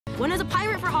Went as a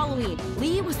pirate for Halloween.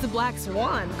 Lee was the Black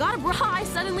Swan. Got a bra I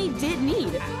suddenly did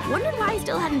need. Wondered why I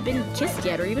still hadn't been kissed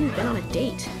yet or even been on a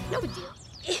date. No big deal.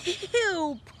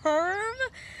 Ew, perv.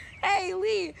 Hey,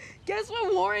 Lee, guess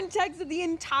what Warren texted the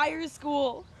entire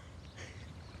school?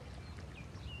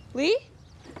 Lee?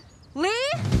 Lee?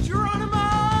 Geronimo!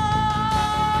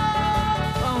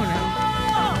 Oh, no.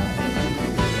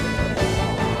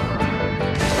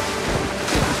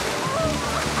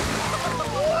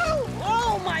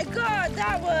 Oh, my God,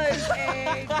 that was a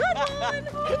good one.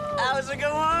 That was a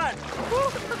good one.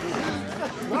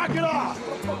 Knock it off!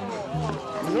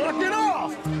 Knock it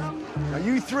off! Now,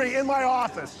 you three in my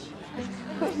office.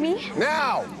 Wait, me?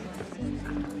 Now!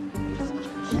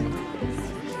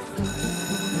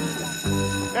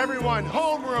 Everyone,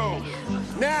 homeroom!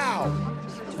 Now!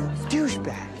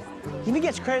 Douchebag. He even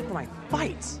gets credit for my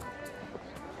fights.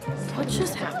 What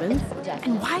just happened?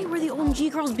 And why were the OMG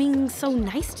girls being so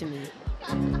nice to me?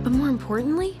 But more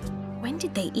importantly, when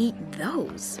did they eat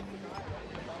those?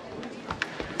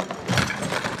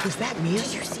 Was that Mia?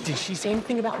 Did she say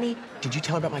anything about me? Did you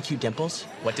tell her about my cute dimples?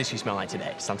 What does she smell like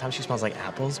today? Sometimes she smells like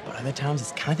apples, but other times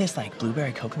it's kind of this like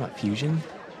blueberry coconut fusion.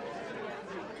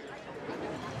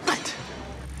 What?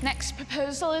 Next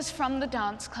proposal is from the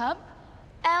dance club.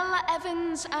 Ella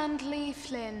Evans and Lee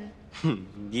Flynn.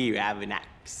 You have an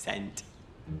accent.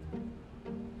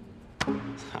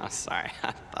 Oh, sorry.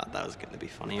 I thought that was going to be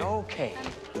funny. Okay.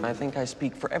 I think I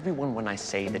speak for everyone when I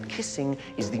say that kissing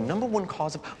is the #1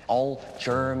 cause of all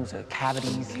germs,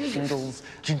 cavities, shingles,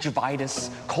 gingivitis,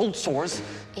 cold sores.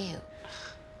 Ew.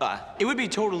 It would be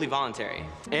totally voluntary.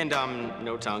 And,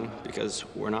 no tongue, because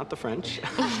we're not the French.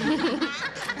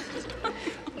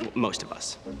 Most of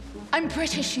us. I'm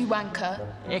British, you wanker.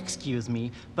 Excuse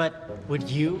me, but would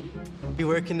you be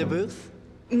working the booth?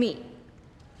 Me.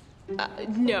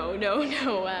 No.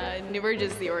 We're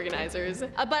just the organizers.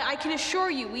 But I can assure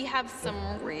you, we have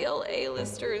some real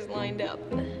A-listers lined up.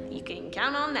 You can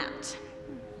count on that.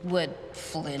 Would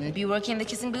Flynn be working the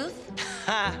kissing booth?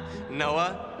 Ha!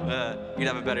 Noah, you'd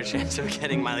have a better chance of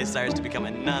getting Miley Cyrus to become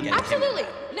a nun. Absolutely.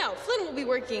 No, Flynn will be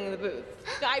working the booth.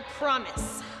 I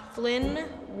promise. Flynn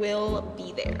will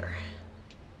be there.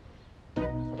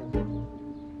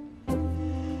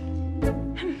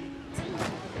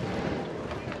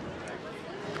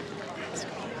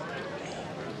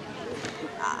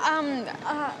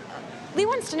 Lee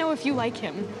wants to know if you like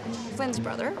him. Flynn's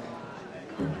brother.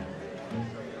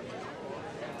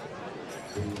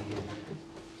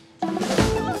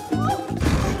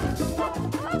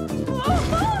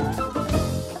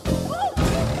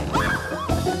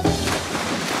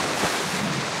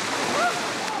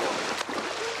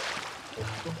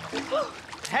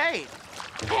 Hey!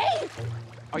 Hey!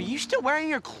 Are you still wearing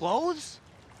your clothes?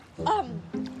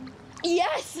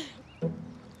 Yes.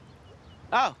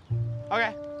 Oh,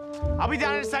 okay. I'll be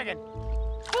down in a second.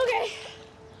 Okay.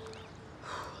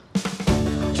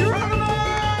 Geronimo!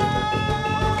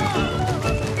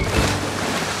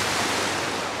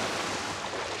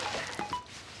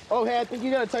 Oh, hey, I think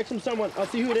you gotta text from someone. I'll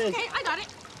see who it is. Okay, I got it.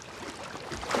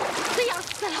 See,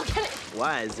 I'll get it.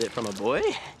 Why, is it from a boy?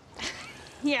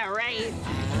 Yeah, right.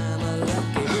 I'm a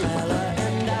lucky fella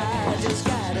and I just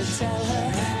gotta tell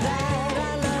her that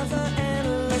I love her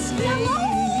endlessly.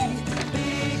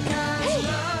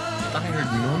 I heard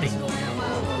moaning.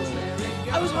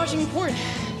 I was watching porn.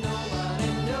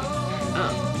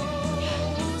 Oh.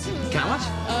 Can I watch?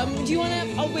 Do you wanna,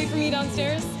 I'll wait for me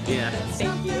downstairs? Yeah.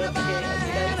 Thank you. Okay, I'll see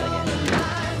you in a second.